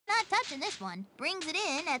touch in this one brings it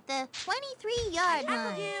in at the 23-yard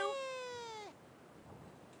line.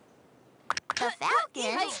 The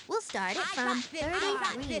Falcons will start it from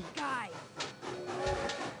 33.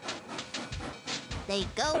 They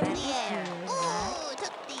go to the air. Ooh,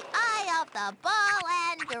 took the eye off the ball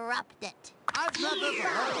and dropped it. I've said this a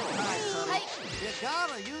hundred times, Sonny. You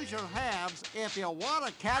gotta use your hands if you want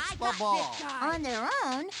to catch the ball. On their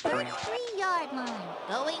own 33-yard line.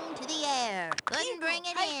 Going to the air. Couldn't bring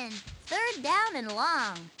it in. Third down and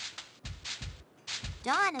long.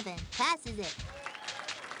 Donovan passes it.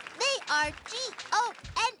 They are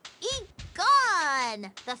G-O-N-E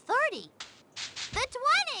gone. The 30. The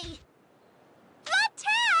 20. The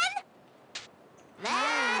 10.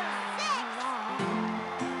 That's 6.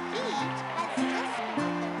 Pete has just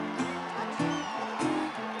scored.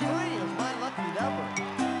 3 is my lucky number.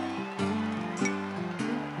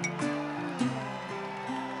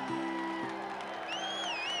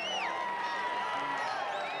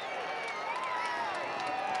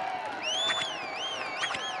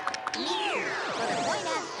 Near for the point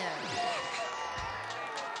after.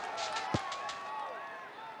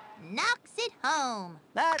 Knocks it home.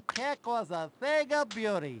 That kick was a thing of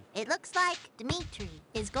beauty. It looks like Dimitri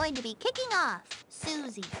is going to be kicking off.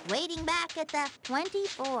 Susie, waiting back at the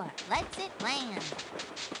 24, lets it land.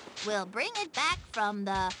 We'll bring it back from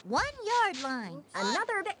the 1-yard line.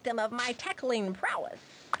 Another victim of my tackling prowess.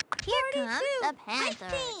 Here comes the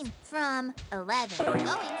Panthers from 11. Going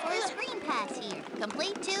for a screen pass here.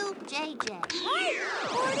 Complete to JJ. 42.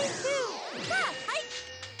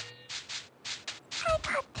 I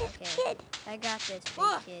got this, kid. I got this,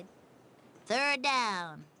 big kid. Third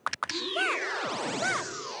down.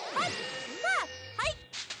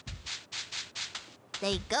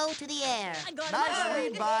 They go to the air. Nice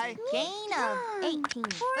lead by. Gain of 18.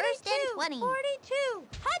 First and 20. 42.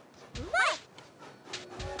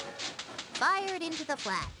 Fired into the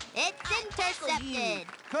flat. It's intercepted.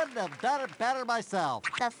 Couldn't have done it better myself.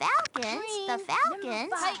 The Falcons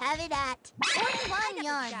have it at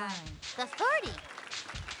 41-yard line. The 30.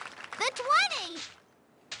 The 20.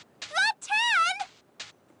 The 10.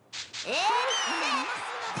 It's 6.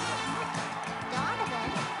 Donovan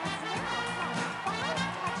has now 5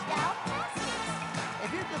 touchdown passes. If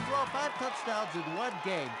you can throw 5 touchdowns in one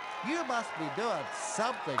game, you must be doing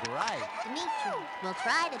something right. Dimitri will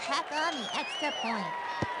try to tack on the extra point.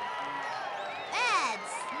 Bad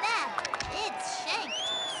snap. It's shanked.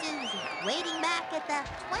 Susie waiting back at the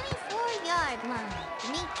 24-yard line.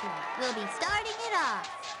 Dimitri will be starting it off.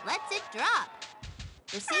 Lets it drop.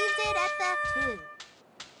 Receives it at the 2.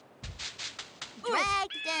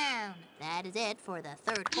 Dragged down. That is it for the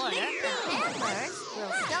third quarter. The Panthers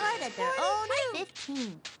will start at their own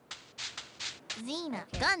 15. Zena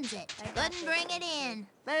guns it. Couldn't bring it in.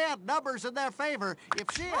 They had numbers in their favor if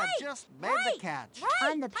she had just made the catch.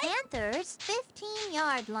 On the Panthers'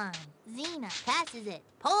 15-yard line, Zena passes it.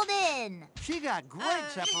 Pulled in. She got great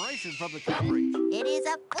separation from the coverage. It is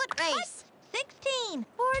a foot race. 16.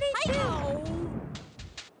 42.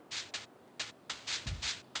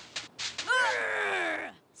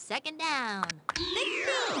 Second down. 16.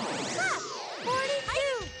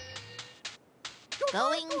 42.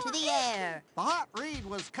 Going to the air. The hot read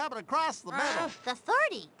was coming across the middle. The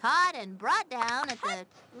 30. Caught and brought down at the...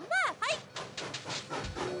 If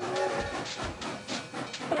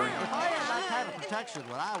I had that kind of protection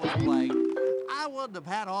when I was playing, I wouldn't have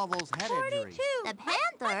had all those head injuries. The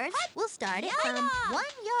Panthers will start it from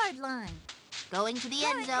 1-yard line. Going to the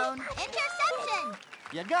end zone. Interception.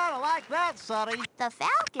 You gotta like that, Sonny. The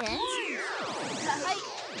Falcons...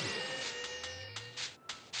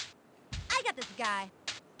 I got this guy.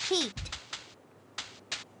 Peaked.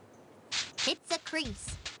 Hits a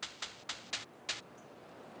crease.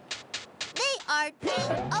 They are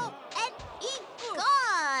G-O-N-E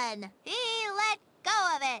gone. He let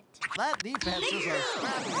go of it. That defense is a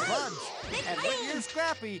scrappy bunch. And when you're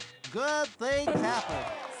scrappy, good things happen.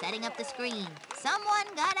 Setting up the screen.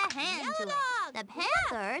 Someone got a hand to it. The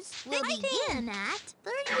Panthers will begin at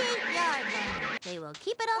 38-yard line. They will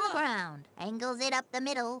keep it on the ground. Angles it up the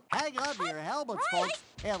middle. Hang on to your helmets, folks.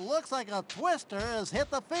 It looks like a twister has hit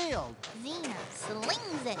the field. Zena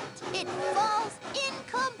slings it. It falls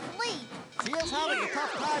incomplete. She is having a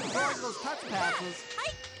tough time throwing those touch passes.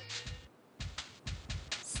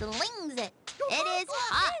 Slings it. It is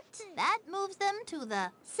hot. That moves them to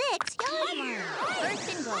the 6-yard line. First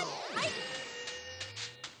and goal.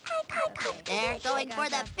 They're going for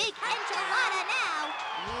the big enchilada now.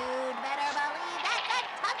 You'd better believe that's a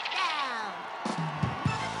touchdown.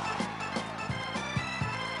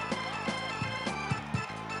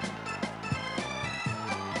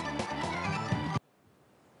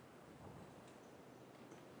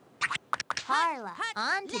 Carla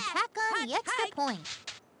on to left, tack on hut, the extra hike. point.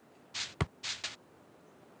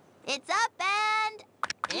 It's up and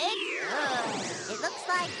it's good. It looks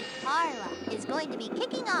like Carla is going to be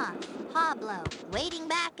kicking off. Pablo waiting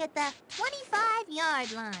back at the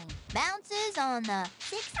 25-yard line. Bounces on the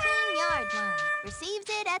 16-yard line. Receives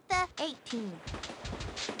it at the 18.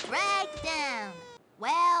 Dragged down.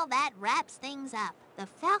 Well, that wraps things up. The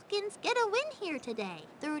Falcons get a win here today.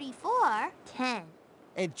 34-10.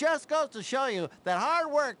 It just goes to show you that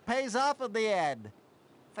hard work pays off in the end.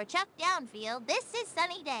 For Chuck Downfield, this is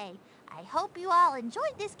Sunny Day. I hope you all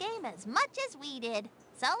enjoyed this game as much as we did.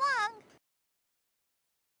 So long.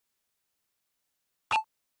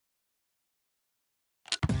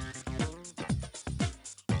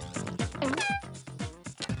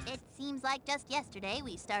 It seems like just yesterday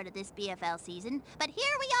we started this BFL season, but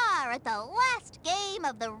here we are at the last game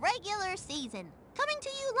of the regular season. Coming to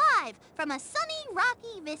you live from a sunny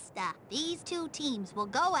Rocky Vista. These two teams will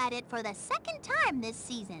go at it for the second time this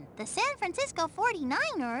season. The San Francisco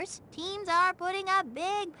 49ers teams are putting up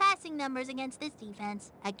big passing numbers against this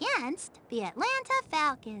defense, against the Atlanta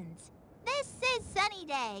Falcons. This is Sunny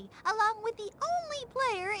Day, along with the only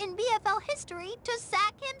player in BFL history to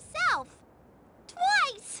sack himself.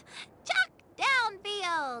 Twice! Chuck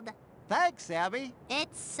Downfield! Thanks, Sammy.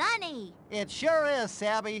 It's sunny. It sure is,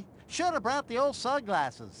 Sammy. Should have brought the old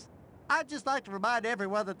sunglasses. I'd just like to remind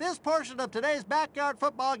everyone that this portion of today's backyard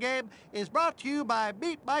football game is brought to you by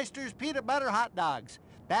Meat Meister's Peanut Butter Hot Dogs.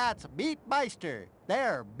 That's Meat Meister.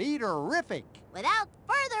 They're meat-erific. Without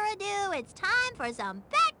further ado, it's time for some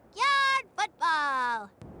backyard football.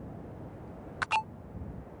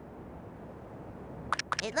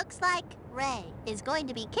 It looks like Ray is going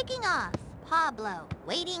to be kicking off. Pablo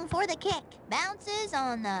waiting for the kick. Bounces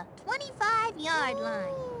on the 25-yard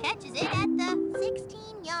line. Catches it at the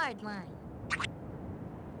 16-yard line.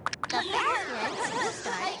 The Falcons will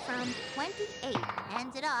start from 28.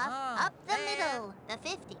 Hands it off up the middle. The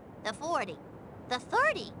 50, the 40, the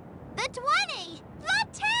 30, the 20, the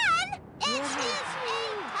 10. It is a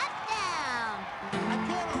touchdown. I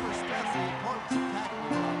can't overstress the importance of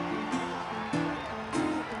tackling.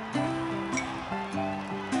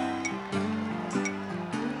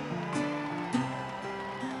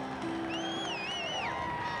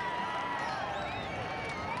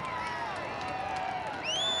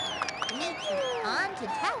 On to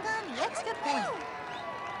tack on the extra point.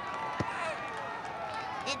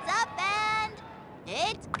 It's up and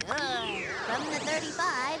it's good. From the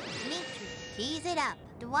 35, Dimitri tees it up.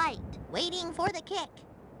 Dwight waiting for the kick.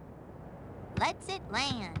 Lets it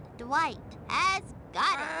land. Dwight has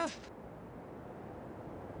got it.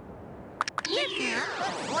 Here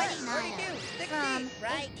comes the 49ers from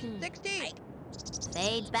 18. 60.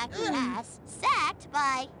 Fades back to pass. Sacked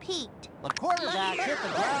by Pete. The quarterback hit the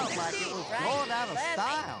ground like it was going out of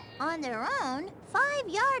style. On their own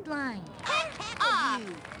 5-yard line. Pick off.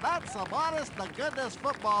 That's some honest to goodness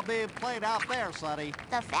football being played out there, Sonny.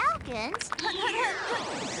 The Falcons. I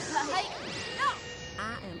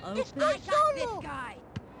am open. I got this guy.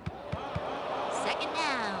 Second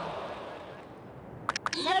down.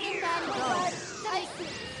 Second and goal.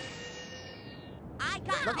 I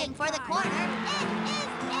got Looking this for the guy. corner. It is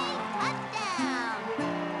a touchdown.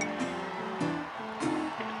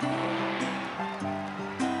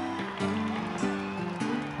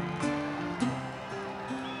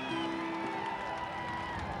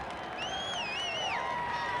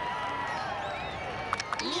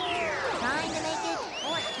 Trying to make it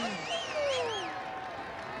 14.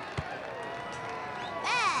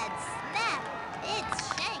 Bad snap. It's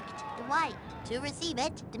shanked. Dwight to receive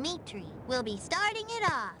it. Dimitri will be starting it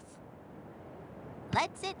off.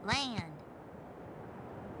 Lets it land.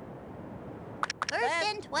 First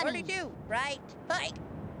and 20. 42. Right. Hike.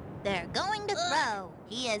 They're going to throw.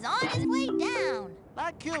 He is on his way down.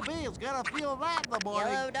 That QB is going to feel that in the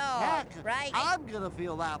morning. Yellow dog, Heck, right? I'm going to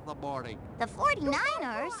feel that in the morning. The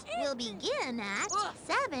 49ers will begin at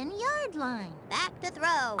 7-yard line. Back to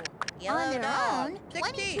throw. Yellow On their dog. own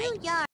 60. 22-yard